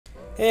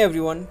Hey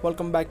everyone,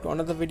 welcome back to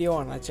another video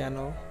on our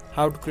channel,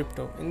 How to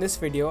Crypto. In this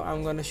video,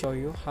 I'm going to show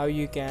you how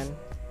you can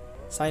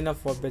sign up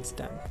for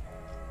Bitstamp.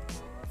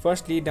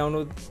 Firstly,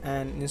 download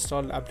and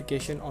install the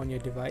application on your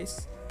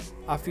device.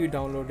 After you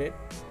download it,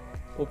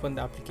 open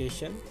the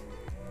application.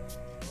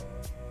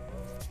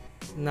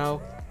 Now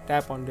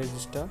tap on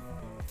register.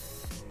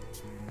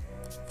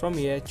 From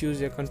here, choose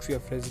your country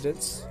of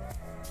residence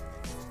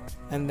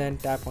and then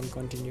tap on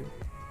continue.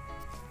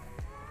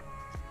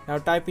 Now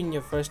type in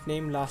your first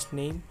name, last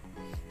name,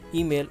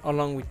 email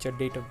along with your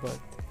date of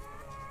birth.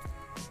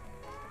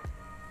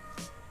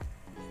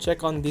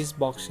 Check on these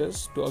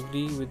boxes to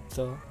agree with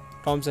the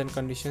terms and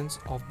conditions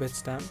of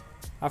Bitstamp.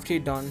 After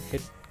you're done,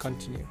 hit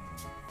continue.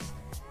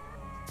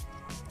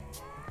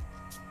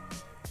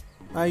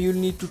 Now you'll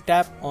need to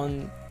tap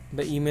on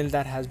the email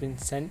that has been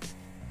sent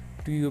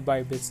to you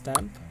by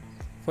Bitstamp.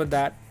 For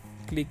that,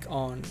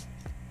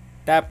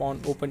 tap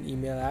on open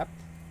email app.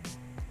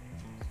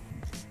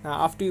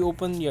 Now after you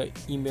open your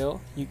email,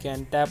 you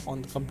can tap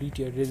on the complete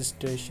your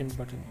registration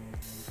button.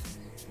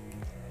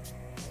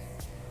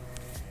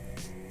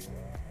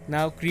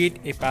 Now create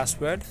a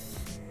password.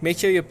 Make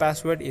sure your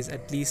password is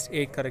at least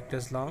 8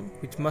 characters long,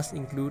 which must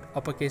include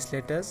uppercase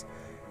letters,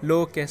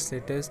 lowercase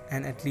letters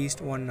and at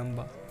least one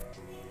number.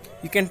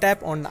 You can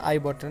tap on the I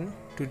button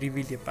to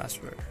reveal your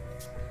password.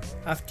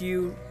 After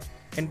you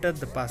enter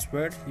the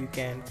password, you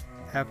can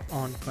tap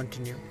on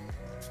continue.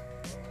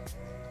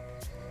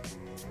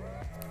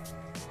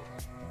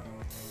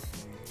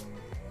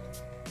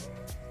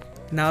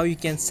 Now you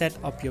can set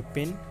up your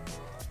PIN.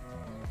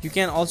 You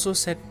can also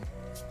set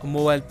a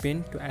mobile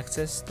PIN to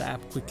access the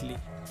app quickly.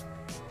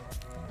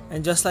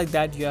 And just like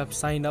that, you have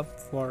signed up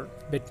for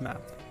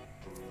Bitstamp.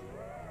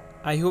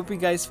 I hope you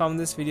guys found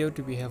this video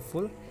to be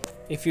helpful.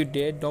 If you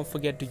did, don't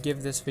forget to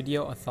give this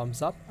video a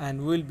thumbs up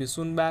and we'll be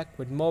soon back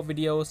with more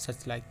videos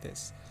such like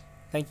this.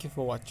 Thank you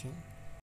for watching.